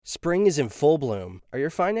Spring is in full bloom. Are your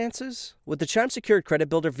finances? With the Chime Secured Credit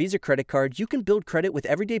Builder Visa Credit Card, you can build credit with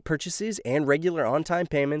everyday purchases and regular on-time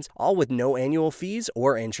payments, all with no annual fees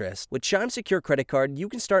or interest. With Chime Secured Credit Card, you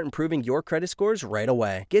can start improving your credit scores right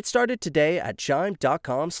away. Get started today at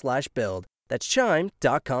chime.com/build. That's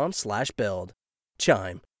chime.com/build.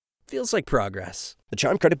 Chime. Feels like progress. The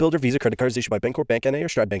Chime Credit Builder Visa Credit Card is issued by Bancorp Bank N.A. or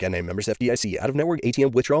Stride Bank N.A. Members FDIC. Out-of-network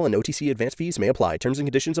ATM withdrawal and OTC advance fees may apply. Terms and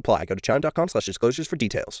conditions apply. Go to chime.com/disclosures for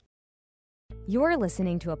details. You're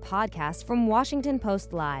listening to a podcast from Washington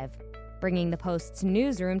Post Live, bringing the Post's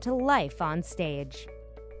newsroom to life on stage.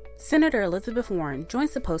 Senator Elizabeth Warren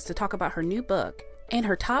joins the Post to talk about her new book and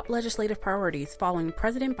her top legislative priorities following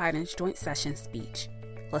President Biden's joint session speech.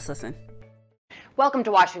 Let's listen. Welcome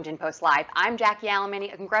to Washington Post Live. I'm Jackie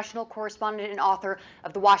Alemany, a congressional correspondent and author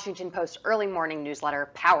of the Washington Post early morning newsletter,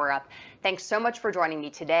 Power Up. Thanks so much for joining me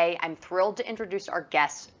today. I'm thrilled to introduce our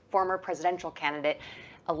guest, former presidential candidate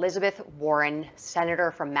Elizabeth Warren,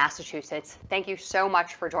 senator from Massachusetts. Thank you so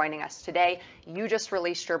much for joining us today. You just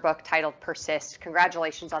released your book titled Persist.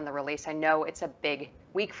 Congratulations on the release. I know it's a big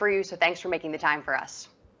week for you, so thanks for making the time for us.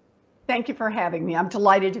 Thank you for having me. I'm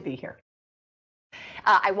delighted to be here.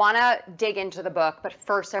 I want to dig into the book, but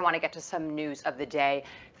first I want to get to some news of the day.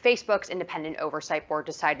 Facebook's independent oversight board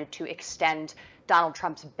decided to extend Donald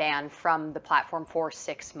Trump's ban from the platform for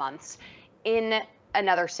 6 months. In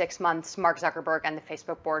another 6 months, Mark Zuckerberg and the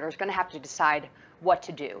Facebook board are going to have to decide what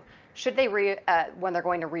to do. Should they, when they're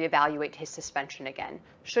going to reevaluate his suspension again,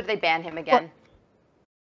 should they ban him again?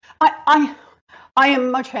 Well, I am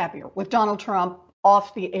much happier with Donald Trump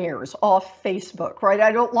off the airs, off Facebook, right?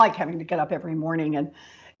 I don't like having to get up every morning and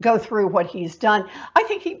go through what he's done. I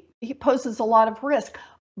think he poses a lot of risk,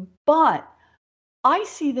 but I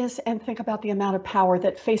see this and think about the amount of power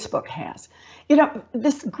that Facebook has. You know,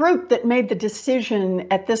 this group that made the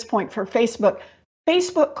decision at this point for Facebook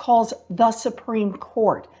calls the Supreme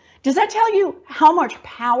Court. Does that tell you how much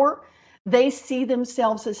power they see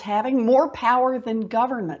themselves as having? More power than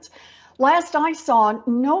governments. Last I saw,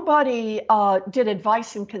 nobody did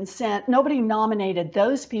advice and consent. Nobody nominated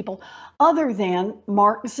those people other than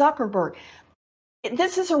Mark Zuckerberg.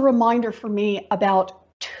 This is a reminder for me about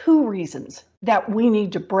two reasons that we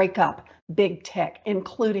need to break up big tech,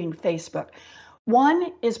 including Facebook.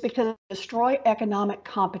 One is because it destroys economic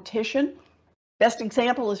competition. Best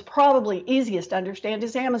example is probably easiest to understand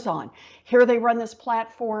is Amazon. Here they run this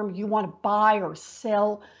platform. You want to buy or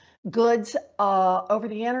sell goods over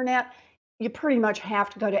the internet, you pretty much have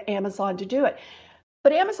to go to Amazon to do it.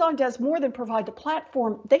 But Amazon does more than provide the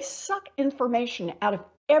platform. They suck information out of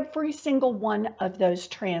every single one of those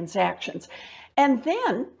transactions. And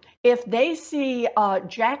then if they see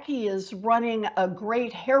Jackie is running a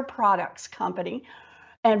great hair products company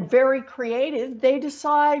and very creative, they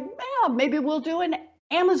decide, well, maybe we'll do an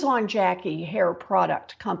Amazon Jackie hair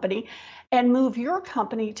product company and move your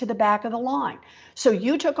company to the back of the line. So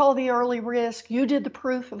you took all the early risk, you did the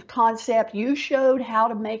proof of concept, you showed how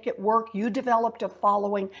to make it work, you developed a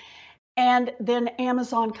following, and then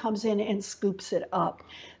Amazon comes in and scoops it up.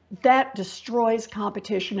 That destroys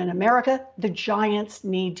competition in America. The giants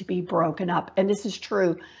need to be broken up. And this is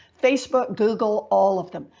true. Facebook, Google, all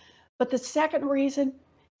of them. But the second reason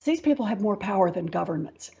is these people have more power than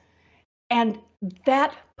governments. And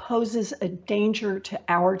that poses a danger to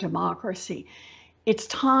our democracy. It's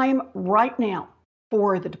time right now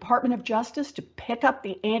for the Department of Justice to pick up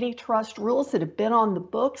the antitrust rules that have been on the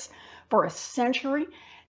books for a century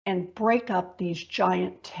and break up these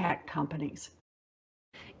giant tech companies.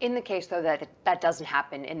 In the case, though, that doesn't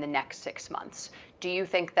happen in the next 6 months, do you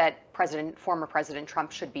think that former President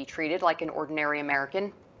Trump should be treated like an ordinary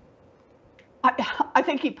American? I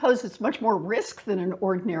think he poses much more risk than an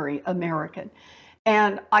ordinary American.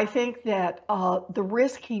 And I think that the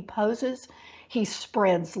risk he poses, he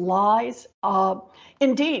spreads lies.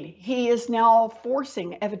 Indeed, he is now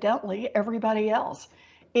forcing, evidently, everybody else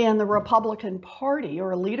in the Republican Party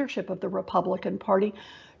or leadership of the Republican Party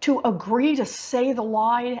to agree to say the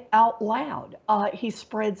lie out loud. He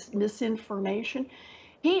spreads misinformation.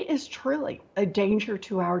 He is truly a danger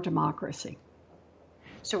to our democracy.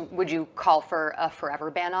 So would you call for a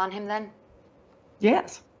forever ban on him then?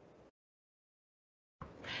 Yes.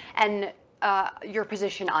 And your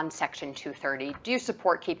position on Section 230, do you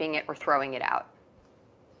support keeping it or throwing it out?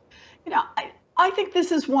 You know, I think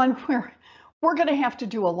this is one where we're going to have to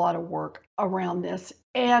do a lot of work around this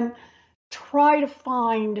and try to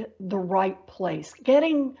find the right place.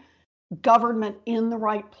 Getting government in the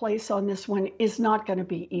right place on this one is not going to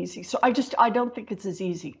be easy. So I don't think it's as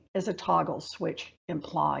easy as a toggle switch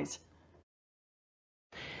implies.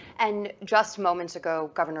 And just moments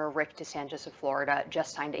ago, Governor Rick DeSantis of Florida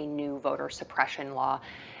just signed a new voter suppression law.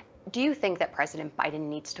 Do you think that President Biden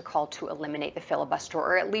needs to call to eliminate the filibuster,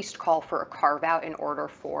 or at least call for a carve out in order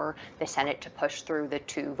for the Senate to push through the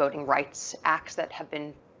 2 voting rights acts that have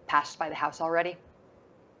been passed by the House already?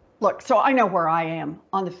 Look, so I know where I am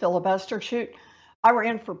on the filibuster shoot. I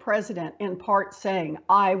ran for president in part saying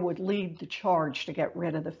I would lead the charge to get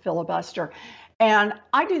rid of the filibuster. And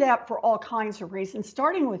I do that for all kinds of reasons,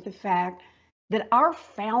 starting with the fact that our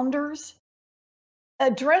founders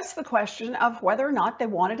addressed the question of whether or not they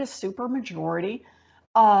wanted a supermajority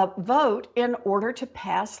vote in order to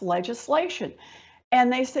pass legislation.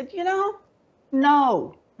 And they said,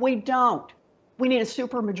 no, we don't. We need a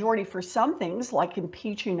supermajority for some things like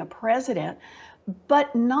impeaching a president,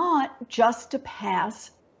 but not just to pass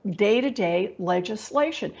day-to-day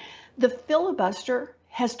legislation. The filibuster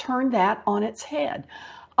has turned that on its head.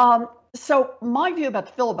 So my view about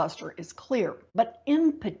the filibuster is clear, but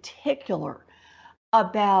in particular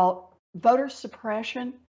about voter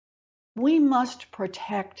suppression, we must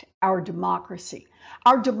protect our democracy.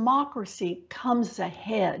 Our democracy comes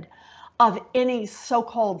ahead of any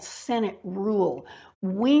so-called Senate rule.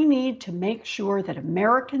 We need to make sure that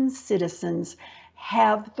American citizens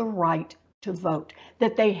have the right to vote,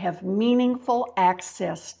 that they have meaningful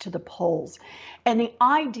access to the polls. And the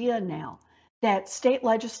idea now that state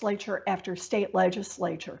legislature after state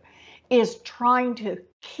legislature is trying to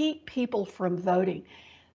keep people from voting,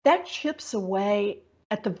 that chips away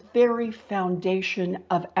at the very foundation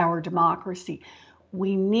of our democracy.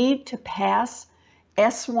 We need to pass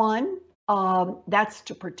S1, that's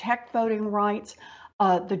to protect voting rights,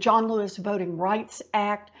 the John Lewis Voting Rights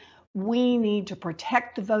Act. We need to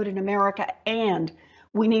protect the vote in America, and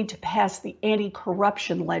we need to pass the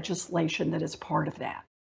anti-corruption legislation that is part of that.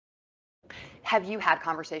 Have you had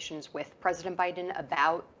conversations with President Biden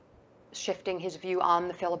about shifting his view on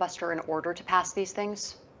the filibuster in order to pass these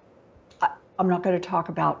things? I'm not going to talk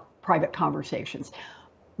about private conversations.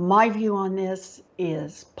 My view on this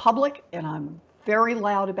is public, and I'm very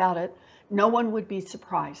loud about it. No one would be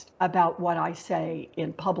surprised about what I say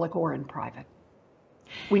in public or in private.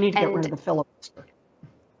 We need to get rid of the filibuster.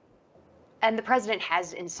 And the president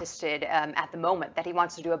has insisted at the moment that he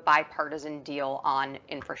wants to do a bipartisan deal on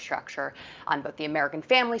infrastructure, on both the American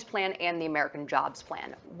Families Plan and the American Jobs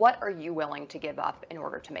Plan. What are you willing to give up in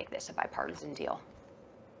order to make this a bipartisan deal?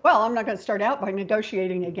 Well, I'm not going to start out by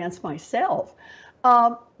negotiating against myself,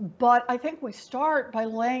 but I think we start by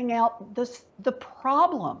laying out the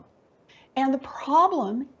problem. And the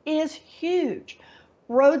problem is huge.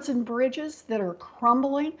 Roads and bridges that are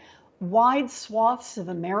crumbling, wide swaths of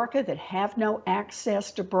America that have no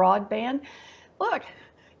access to broadband. Look,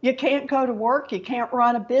 you can't go to work, you can't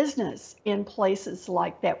run a business in places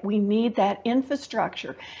like that. We need that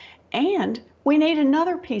infrastructure. And we need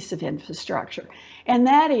another piece of infrastructure, and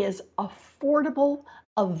that is affordable,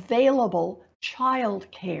 available child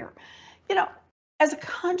care. As a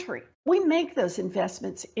country, we make those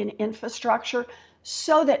investments in infrastructure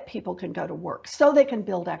so that people can go to work, so they can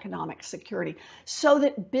build economic security, so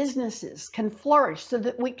that businesses can flourish, so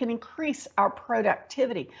that we can increase our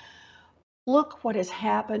productivity. Look what has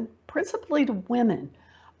happened, principally to women,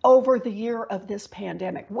 over the year of this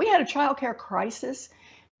pandemic. We had a child care crisis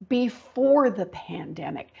before the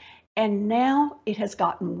pandemic, and now it has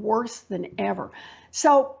gotten worse than ever.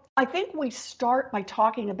 So I think we start by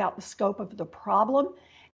talking about the scope of the problem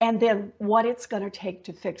and then what it's going to take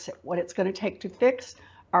to fix it, what it's going to take to fix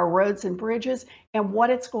our roads and bridges, and what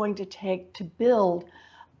it's going to take to build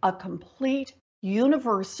a complete,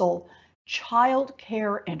 universal child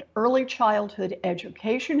care and early childhood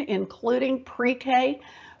education, including pre-K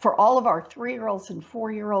for all of our 3-year-olds and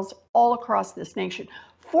 4-year-olds all across this nation.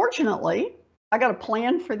 Fortunately, I got a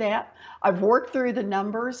plan for that. I've worked through the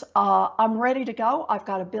numbers. I'm ready to go. I've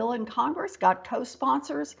got a bill in Congress, got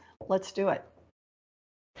co-sponsors. Let's do it.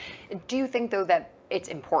 Do you think, though, that it's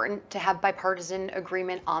important to have bipartisan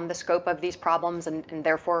agreement on the scope of these problems and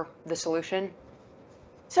therefore the solution?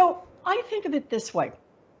 So I think of it this way.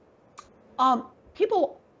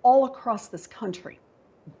 People all across this country,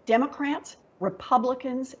 Democrats,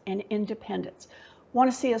 Republicans, and independents, want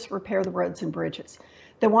to see us repair the roads and bridges.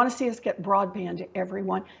 They want to see us get broadband to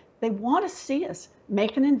everyone. They want to see us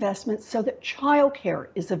make an investment so that childcare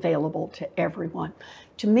is available to everyone.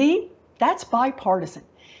 To me, that's bipartisan.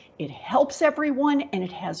 It helps everyone and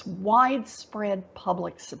it has widespread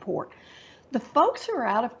public support. The folks who are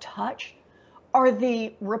out of touch are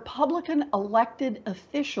the Republican elected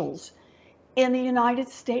officials in the United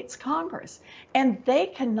States Congress, and they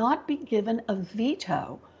cannot be given a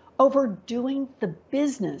veto over doing the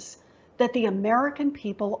business that the American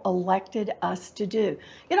people elected us to do.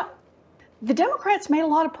 You know, the Democrats made a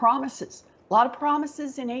lot of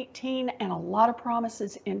promises in 18 and a lot of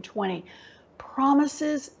promises in 20,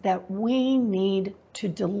 promises that we need to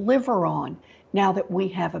deliver on now that we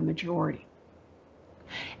have a majority.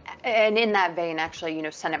 And in that vein, actually,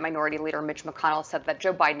 Senate Minority Leader Mitch McConnell said that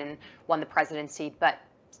Joe Biden won the presidency, but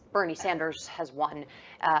Bernie Sanders has won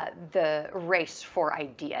the race for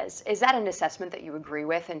ideas. Is that an assessment that you agree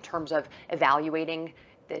with in terms of evaluating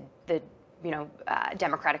the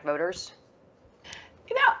Democratic voters?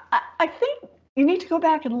 I think you need to go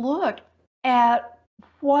back and look at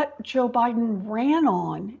what Joe Biden ran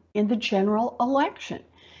on in the general election.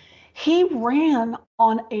 He ran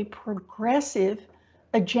on a progressive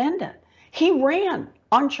agenda. He ran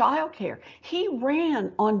on childcare. He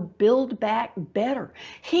ran on Build Back Better.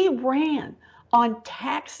 He ran on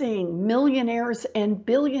taxing millionaires and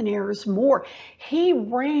billionaires more. He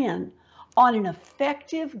ran on an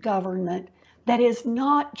effective government that is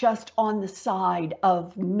not just on the side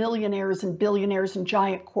of millionaires and billionaires and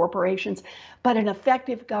giant corporations, but an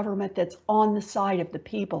effective government that's on the side of the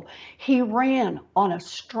people. He ran on a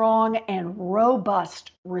strong and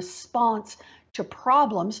robust response to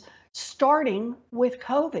problems, starting with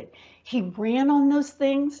COVID. He ran on those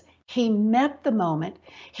things. He met the moment.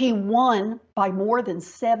 He won by more than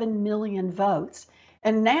 7 million votes.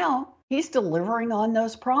 And now he's delivering on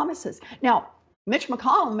those promises. Now, Mitch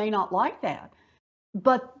McConnell may not like that,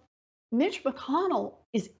 but Mitch McConnell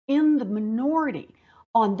is in the minority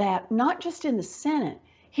on that, not just in the Senate.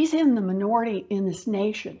 He's in the minority in this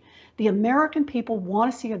nation. The American people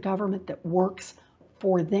want to see a government that works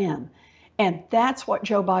for them. And that's what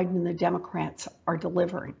Joe Biden and the Democrats are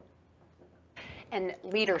delivering. And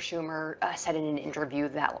Leader Schumer said in an interview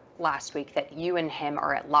that last week that you and him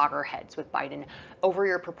are at loggerheads with Biden over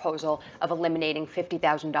your proposal of eliminating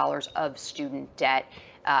 $50,000 of student debt,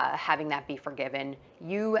 having that be forgiven.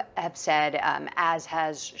 You have said, as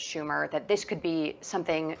has Schumer, that this could be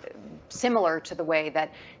something similar to the way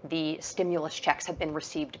that the stimulus checks have been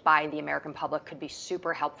received by the American public, could be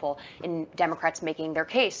super helpful in Democrats making their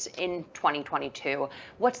case in 2022.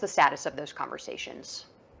 What's the status of those conversations?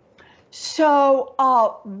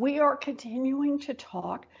 So we are continuing to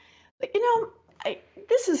talk. But,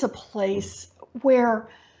 this is a place where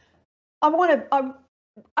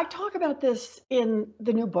I talk about this in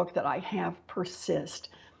the new book that I have, Persist.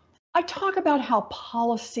 I talk about how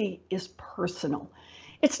policy is personal.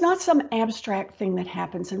 It's not some abstract thing that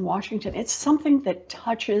happens in Washington. It's something that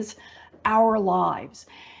touches our lives.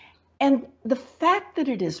 And the fact that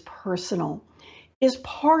it is personal is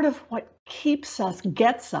part of what gets us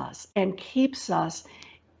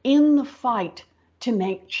in the fight to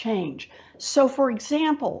make change. So, for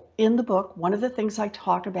example, in the book, one of the things I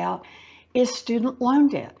talk about is student loan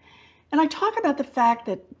debt. And I talk about the fact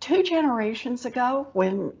that 2 generations ago,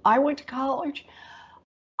 when I went to college,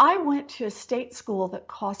 I went to a state school that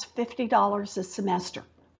cost $50 a semester.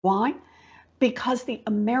 Why? Because the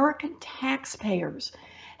American taxpayers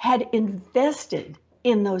had invested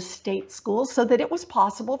in those state schools so that it was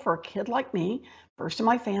possible for a kid like me, first in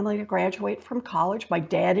my family, to graduate from college. My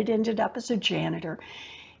dad had ended up as a janitor.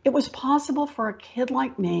 It was possible for a kid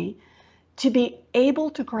like me to be able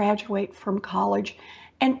to graduate from college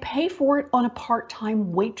and pay for it on a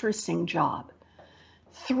part-time waitressing job.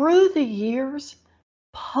 Through the years,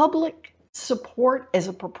 public support as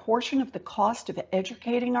a proportion of the cost of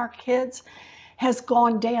educating our kids has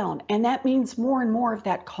gone down, and that means more and more of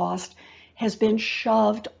that cost has been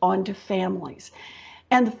shoved onto families.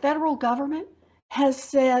 And the federal government has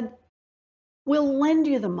said, we'll lend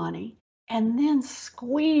you the money and then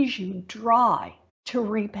squeeze you dry to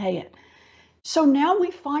repay it. So now we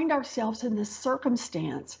find ourselves in this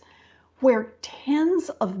circumstance where tens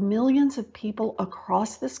of millions of people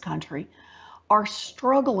across this country are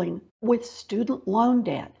struggling with student loan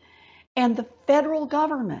debt, and the federal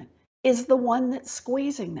government is the one that's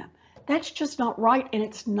squeezing them. That's just not right, and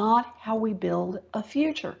it's not how we build a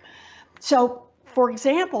future. So, for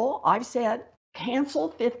example, I've said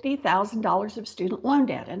cancel $50,000 of student loan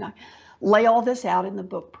debt, and I lay all this out in the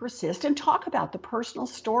book Persist and talk about the personal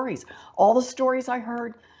stories, all the stories I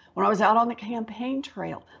heard when I was out on the campaign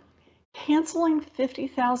trail. Canceling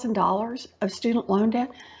 $50,000 of student loan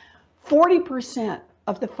debt, 40%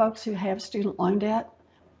 of the folks who have student loan debt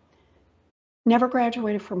never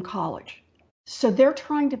graduated from college. So they're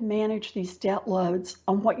trying to manage these debt loads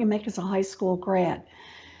on what you make as a high school grad.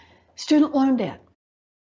 Student loan debt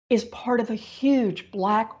is part of a huge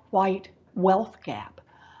black-white wealth gap.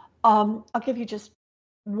 I'll give you just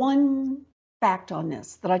one fact on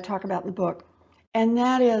this that I talk about in the book, and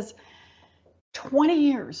that is 20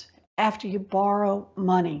 years after you borrow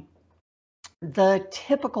money, the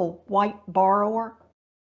typical white borrower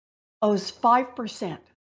owes 5%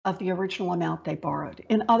 of the original amount they borrowed.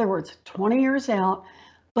 In other words, 20 years out,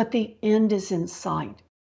 but the end is in sight.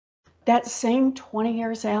 That same 20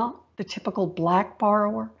 years out, the typical black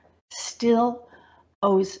borrower still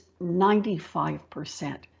owes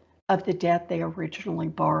 95% of the debt they originally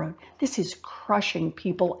borrowed. This is crushing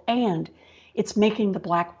people, and it's making the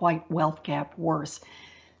black-white wealth gap worse.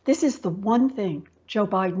 This is the one thing Joe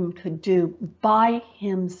Biden could do by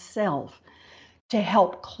himself to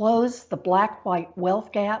help close the black-white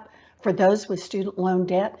wealth gap for those with student loan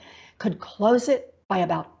debt, could close it by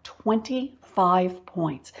about 25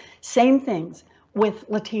 points. Same things with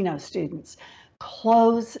Latino students.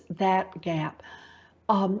 Close that gap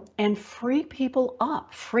and free people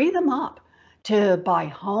up, free them up to buy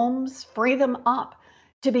homes, free them up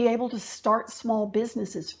to be able to start small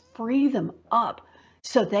businesses, free them up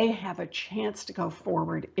so they have a chance to go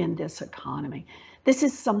forward in this economy. This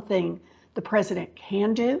is something the president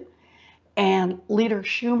can do, and Leader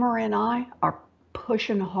Schumer and I are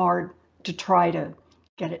pushing hard to try to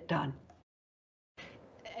get it done.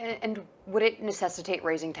 And would it necessitate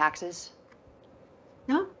raising taxes?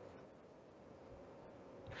 No.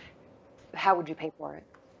 How would you pay for it?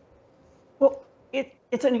 Well,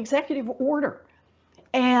 it's an executive order,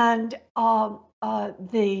 and the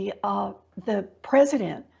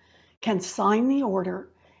president can sign the order,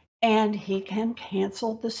 and he can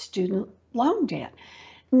cancel the student loan debt.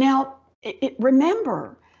 Now,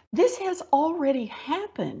 remember, this has already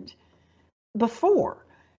happened before.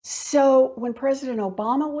 So when President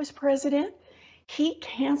Obama was president, he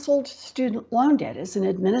canceled student loan debt as an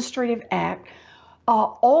administrative act,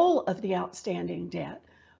 all of the outstanding debt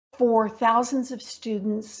for thousands of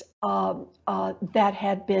students that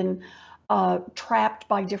had been trapped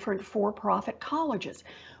by different for-profit colleges.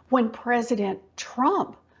 When President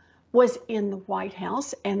Trump was in the White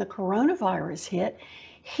House and the coronavirus hit,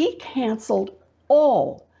 he canceled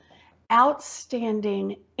all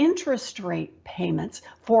outstanding interest rate payments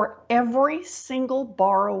for every single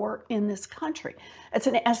borrower in this country. It's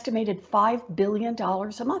an estimated $5 billion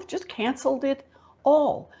a month, just canceled it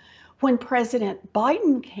all. When President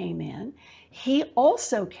Biden came in, he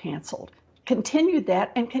also continued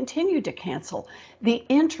that and continued to cancel the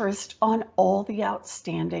interest on all the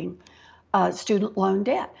outstanding student loan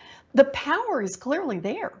debt. The power is clearly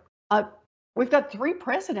there. We've got 3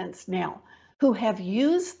 presidents now who have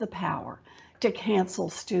used the power to cancel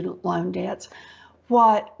student loan debts.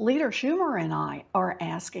 What Leader Schumer and I are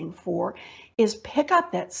asking for is pick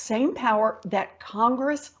up that same power that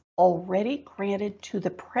Congress already granted to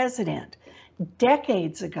the president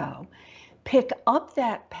decades ago, pick up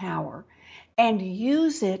that power and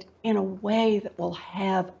use it in a way that will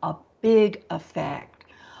have a big effect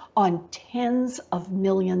on tens of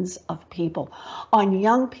millions of people, on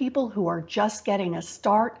young people who are just getting a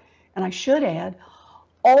start, and I should add,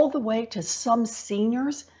 all the way to some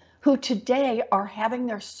seniors who today are having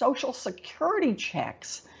their Social Security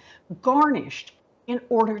checks garnished in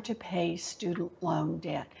order to pay student loan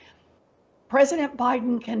debt. President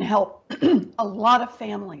Biden can help a lot of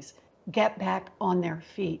families get back on their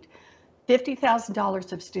feet.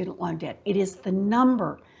 $50,000 of student loan debt. It is the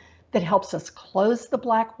number that helps us close the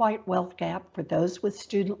black-white wealth gap for those with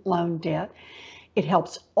student loan debt. It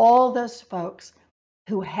helps all those folks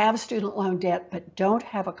who have student loan debt but don't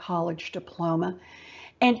have a college diploma.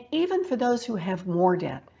 And even for those who have more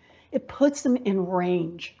debt, it puts them in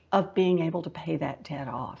range of being able to pay that debt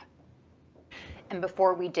off. And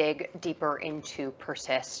before we dig deeper into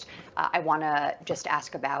Persist, I want to just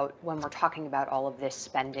ask about, when we're talking about all of this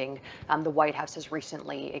spending, the White House has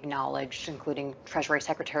recently acknowledged, including Treasury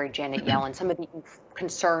Secretary Janet Yellen, some of the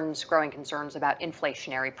growing concerns about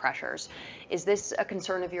inflationary pressures. Is this a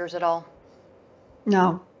concern of yours at all?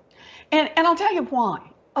 No. And I'll tell you why.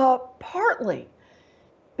 Partly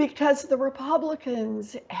because the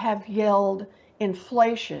Republicans have yelled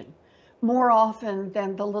inflation more often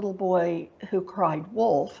than the little boy who cried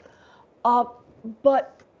wolf.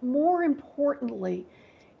 But more importantly,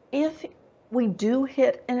 if we do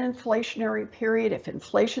hit an inflationary period, if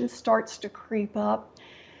inflation starts to creep up,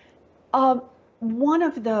 we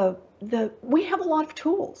have a lot of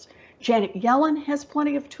tools. Janet Yellen has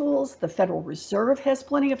plenty of tools. The Federal Reserve has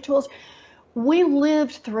plenty of tools. We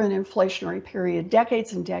lived through an inflationary period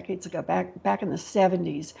decades and decades ago, back in the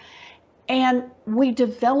 70s. And we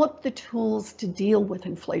developed the tools to deal with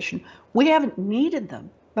inflation. We haven't needed them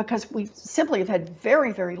because we simply have had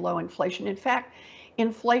very, very low inflation. In fact,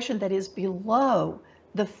 inflation that is below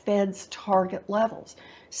the Fed's target levels.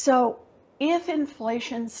 So if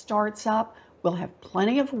inflation starts up, we'll have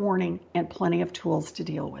plenty of warning and plenty of tools to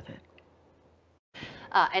deal with it.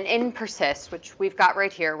 And in Persist, which we've got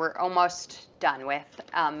right here, we're almost done with,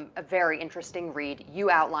 a very interesting read. You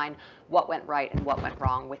outline what went right and what went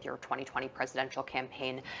wrong with your 2020 presidential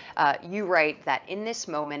campaign. You write that in this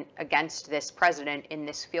moment against this president, in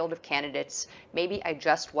this field of candidates, maybe I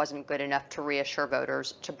just wasn't good enough to reassure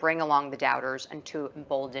voters, to bring along the doubters, and to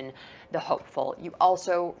embolden the hopeful. You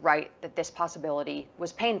also write that this possibility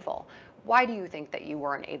was painful. Why do you think that you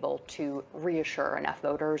weren't able to reassure enough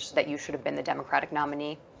voters that you should have been the Democratic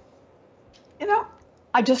nominee?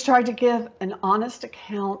 I just tried to give an honest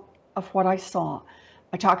account of what I saw.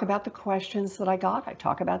 I talk about the questions that I got. I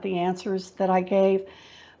talk about the answers that I gave.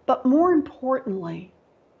 But more importantly,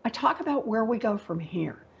 I talk about where we go from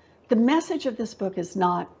here. The message of this book is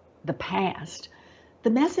not the past. The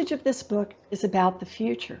message of this book is about the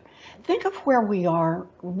future. Think of where we are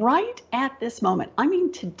right at this moment. I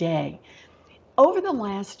mean, today. Over the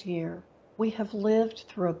last year, we have lived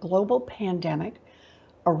through a global pandemic,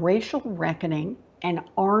 a racial reckoning, an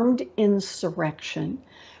armed insurrection.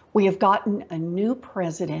 We have gotten a new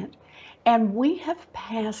president, and we have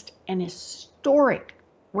passed an historic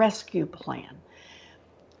rescue plan.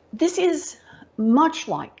 This is much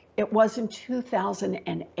like it was in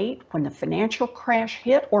 2008 when the financial crash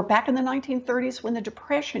hit, or back in the 1930s when the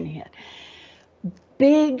Depression hit.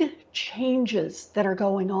 Big changes that are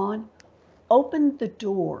going on opened the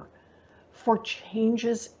door for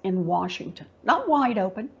changes in Washington. Not wide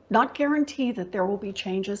open, not guarantee that there will be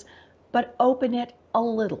changes, but open it a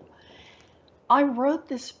little. I wrote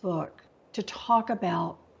this book to talk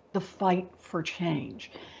about the fight for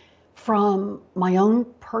change. From my own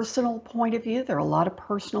personal point of view, there are a lot of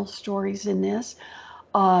personal stories in this,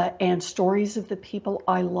 and stories of the people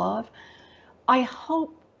I love. I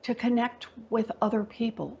hope to connect with other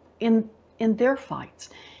people in their fights,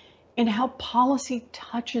 and how policy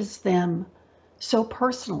touches them so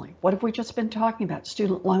personally. What have we just been talking about?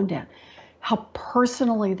 Student loan debt. How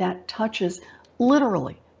personally that touches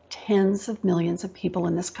literally tens of millions of people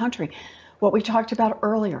in this country. What we talked about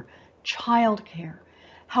earlier, childcare.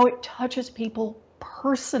 How it touches people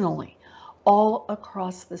personally all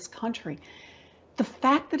across this country. The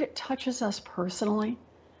fact that it touches us personally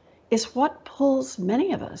is what pulls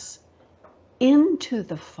many of us into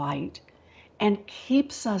the fight and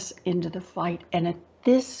keeps us into the fight, and at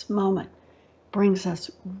this moment brings us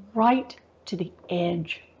right to the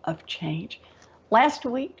edge of change. Last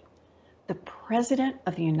week, the President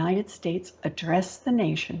of the United States addressed the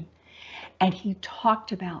nation, and he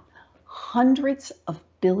talked about hundreds of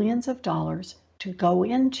billions of dollars to go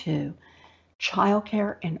into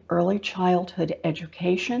childcare and early childhood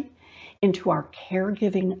education, into our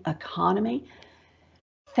caregiving economy.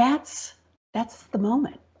 That's the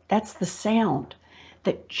moment. That's the sound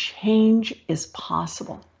that change is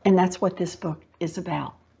possible. And that's what this book is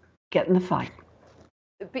about. Get in the fight.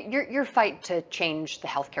 But your fight to change the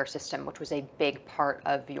healthcare system, which was a big part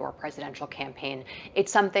of your presidential campaign,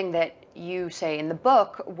 it's something that you say in the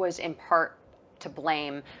book was in part to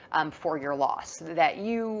blame for your loss, that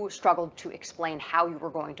you struggled to explain how you were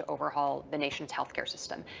going to overhaul the nation's healthcare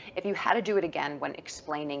system. If you had to do it again when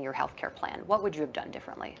explaining your healthcare plan, what would you have done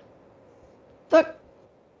differently? Look,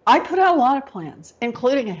 I put out a lot of plans,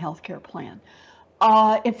 including a healthcare plan.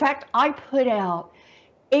 In fact, I put out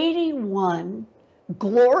 81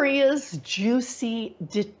 glorious, juicy,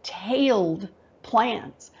 detailed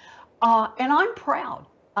plans. And I'm proud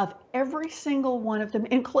of every single one of them,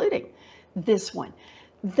 including this one.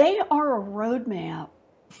 They are a roadmap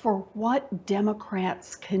for what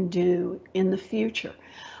Democrats can do in the future.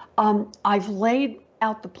 I've laid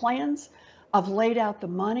out the plans. I've laid out the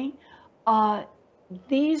money.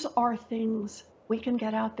 These are things we can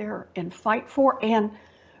get out there and fight for. And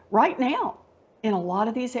right now, in a lot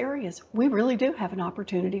of these areas, we really do have an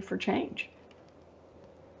opportunity for change.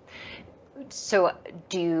 So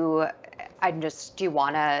do you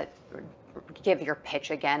want to give your pitch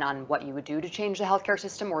again on what you would do to change the healthcare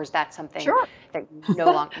system, or is that something Sure. that you no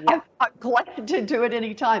longer? Yeah. I'm glad to do it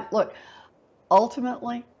anytime. Look,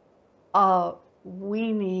 ultimately,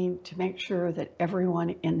 we need to make sure that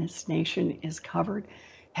everyone in this nation is covered.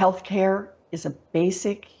 Healthcare is a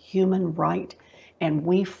basic human right, and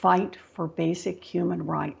we fight for basic human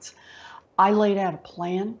rights. I laid out a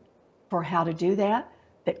plan for how to do that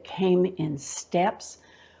came in steps,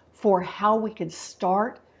 for how we could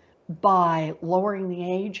start by lowering the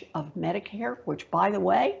age of Medicare, which, by the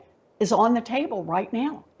way, is on the table right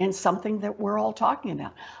now and something that we're all talking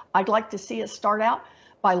about. I'd like to see us start out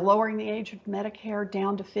by lowering the age of Medicare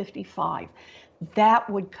down to 55. That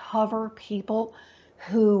would cover people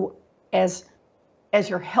who, as as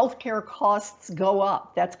your healthcare costs go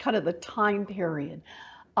up, that's kind of the time period,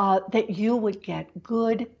 that you would get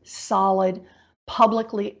good, solid,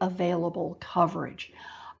 publicly available coverage.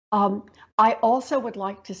 I also would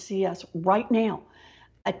like to see us right now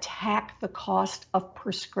attack the cost of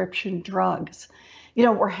prescription drugs. You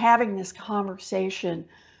know, we're having this conversation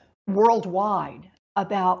worldwide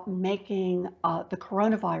about making the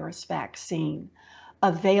coronavirus vaccine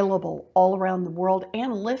available all around the world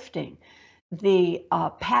and lifting the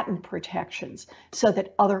patent protections so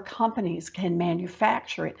that other companies can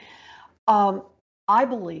manufacture it. I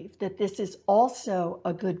believe that this is also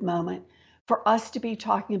a good moment for us to be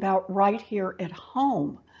talking about right here at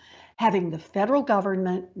home, having the federal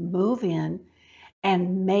government move in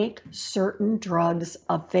and make certain drugs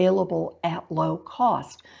available at low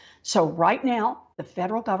cost. So right now, the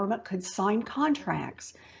federal government could sign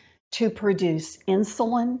contracts to produce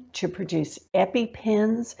insulin, to produce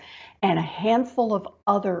EpiPens, and a handful of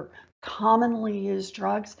other commonly used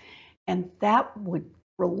drugs, and that would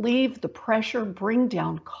relieve the pressure, bring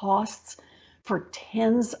down costs for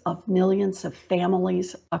tens of millions of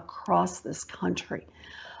families across this country.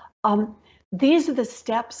 These are the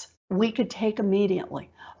steps we could take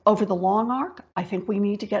immediately. Over the long arc, I think we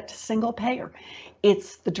need to get to single payer.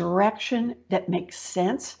 It's the direction that makes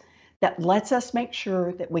sense, that lets us make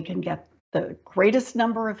sure that we can get the greatest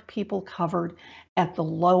number of people covered at the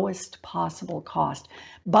lowest possible cost.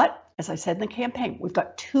 But as I said in the campaign, we've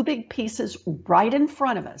got two big pieces right in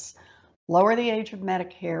front of us. Lower the age of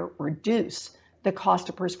Medicare, reduce the cost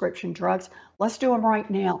of prescription drugs. Let's do them right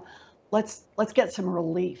now. Let's get some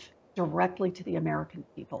relief directly to the American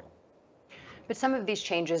people. But some of these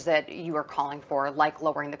changes that you are calling for, like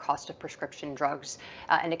lowering the cost of prescription drugs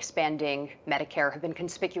and expanding Medicare, have been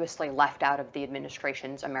conspicuously left out of the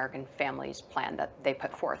administration's American Families Plan that they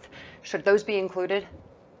put forth. Should those be included?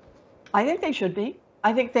 I think they should be.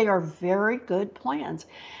 I think they are very good plans.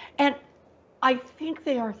 And I think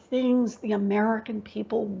they are things the American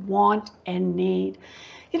people want and need.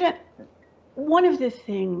 You know, one of the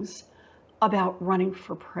things about running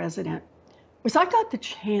for president was I got the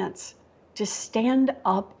chance to stand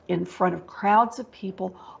up in front of crowds of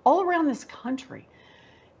people all around this country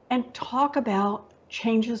and talk about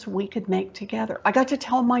changes we could make together. I got to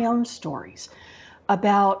tell my own stories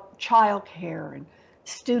about childcare and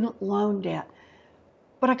student loan debt,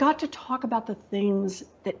 but I got to talk about the things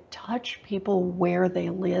that touch people where they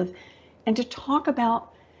live and to talk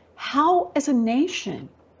about how, as a nation,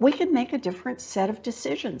 we can make a different set of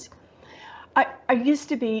decisions. I used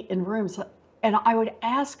to be in rooms and I would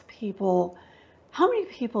ask people, how many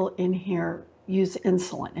people in here use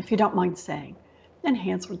insulin, if you don't mind saying? Then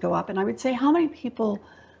hands would go up and I would say, how many people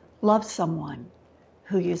love someone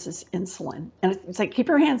who uses insulin? And it's like, keep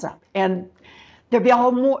your hands up. And there'd be a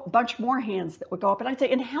whole bunch more hands that would go up. And I'd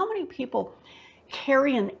say, and how many people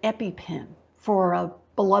carry an EpiPen for a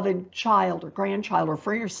beloved child or grandchild or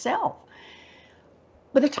for yourself?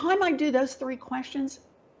 By the time I do those three questions,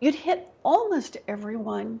 you'd hit almost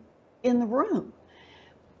everyone in the room.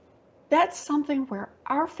 That's something where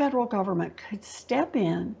our federal government could step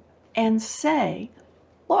in and say,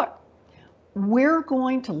 look, we're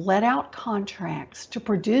going to let out contracts to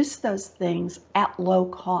produce those things at low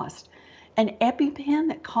cost. An EpiPen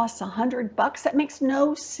that costs $100, that makes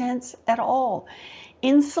no sense at all.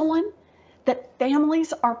 Insulin that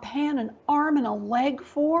families are paying an arm and a leg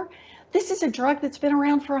for, this is a drug that's been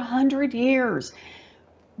around for 100 years.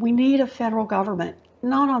 We need a federal government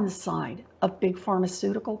not on the side of big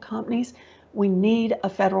pharmaceutical companies. We need a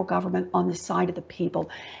federal government on the side of the people.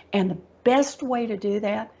 And the best way to do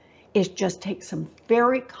that is just take some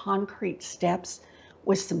very concrete steps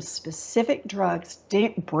with some specific drugs,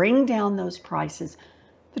 bring down those prices.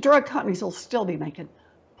 The drug companies will still be making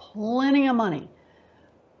plenty of money,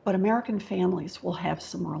 but American families will have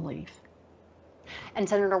some relief. And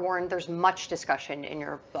Senator Warren, there's much discussion in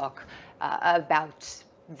your book about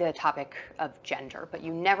the topic of gender, but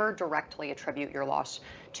you never directly attribute your loss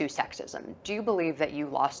to sexism. Do you believe that you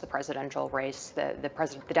lost the presidential race, the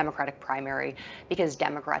Democratic primary, because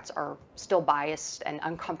Democrats are still biased and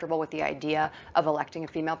uncomfortable with the idea of electing a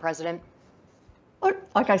female president?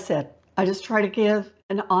 Like I said, I just try to give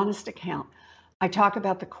an honest account. I talk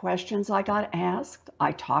about the questions I got asked.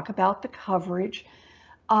 I talk about the coverage,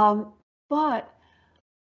 but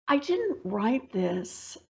I didn't write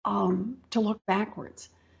this to look backwards.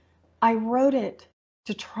 I wrote it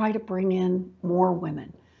to try to bring in more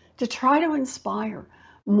women, to try to inspire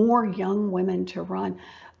more young women to run.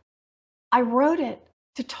 I wrote it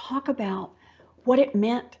to talk about what it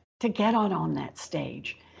meant to get on that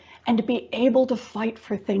stage and to be able to fight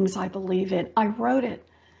for things I believe in. I wrote it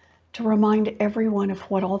to remind everyone of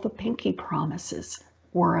what all the pinky promises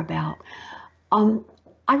were about.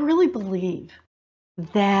 I really believe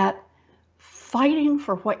that fighting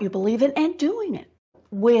for what you believe in and doing it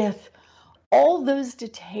with all those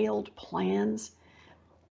detailed plans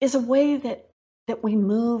is a way that we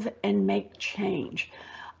move and make change.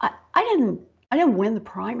 I didn't win the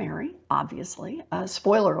primary, obviously.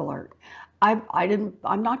 Spoiler alert. I'm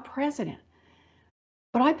not president.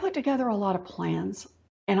 But I put together a lot of plans,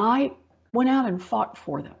 and I went out and fought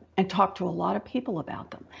for them and talked to a lot of people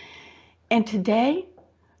about them. And today,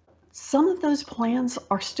 some of those plans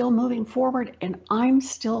are still moving forward, and I'm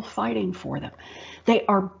still fighting for them. They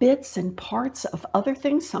are bits and parts of other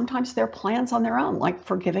things. Sometimes they're plans on their own, like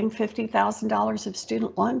forgiving $50,000 of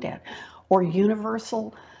student loan debt, or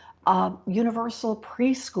universal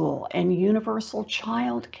preschool and universal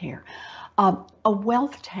child care, a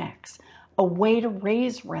wealth tax, a way to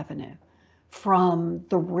raise revenue from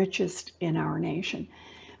the richest in our nation.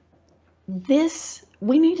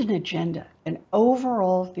 We need an agenda, an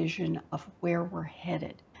overall vision of where we're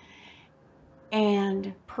headed.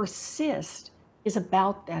 And Persist is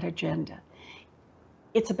about that agenda.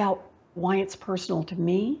 It's about why it's personal to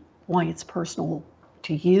me, why it's personal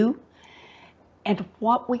to you, and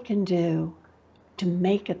what we can do to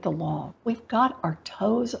make it the law. We've got our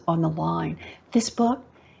toes on the line. This book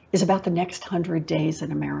is about the next 100 days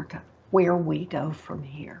in America, where we go from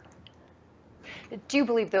here. Do you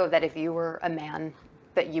believe, though, that if you were a man,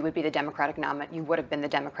 that you would be the Democratic nominee, you would have been the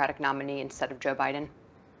Democratic nominee instead of Joe Biden?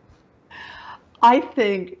 I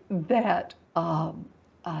think that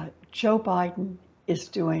Joe Biden is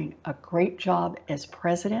doing a great job as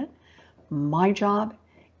president. My job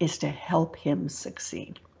is to help him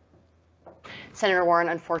succeed. Senator Warren,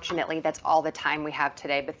 unfortunately, that's all the time we have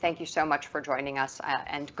today, but thank you so much for joining us,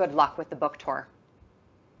 and good luck with the book tour.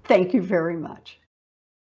 Thank you very much.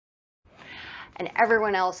 And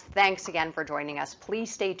everyone else, thanks again for joining us. Please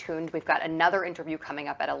stay tuned. We've got another interview coming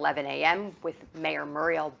up at 11 a.m. with Mayor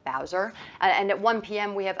Muriel Bowser. And at 1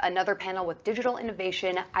 p.m., we have another panel with Digital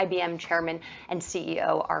Innovation IBM Chairman and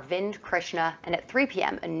CEO Arvind Krishna. And at 3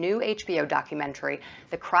 p.m., a new HBO documentary,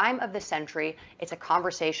 The Crime of the Century. It's a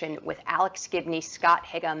conversation with Alex Gibney, Scott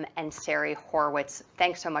Higham, and Sari Horowitz.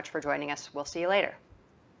 Thanks so much for joining us. We'll see you later.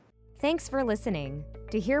 Thanks for listening.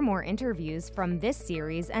 To hear more interviews from this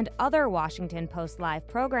series and other Washington Post Live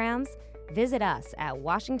programs, visit us at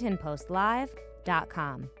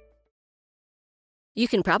WashingtonPostLive.com. You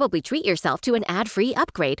can probably treat yourself to an ad-free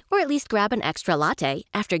upgrade or at least grab an extra latte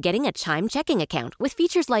after getting a Chime checking account with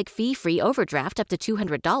features like fee-free overdraft up to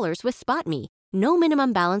 $200 with SpotMe. No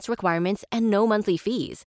minimum balance requirements and no monthly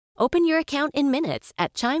fees. Open your account in minutes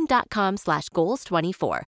at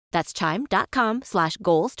chime.com/goals24. That's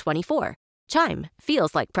chime.com/goals24. Chime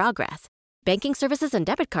feels like progress. Banking services and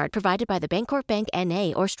debit card provided by the Bancorp Bank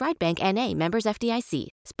N.A. or Stride Bank N.A. members FDIC.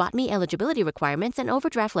 SpotMe eligibility requirements and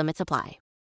overdraft limits apply.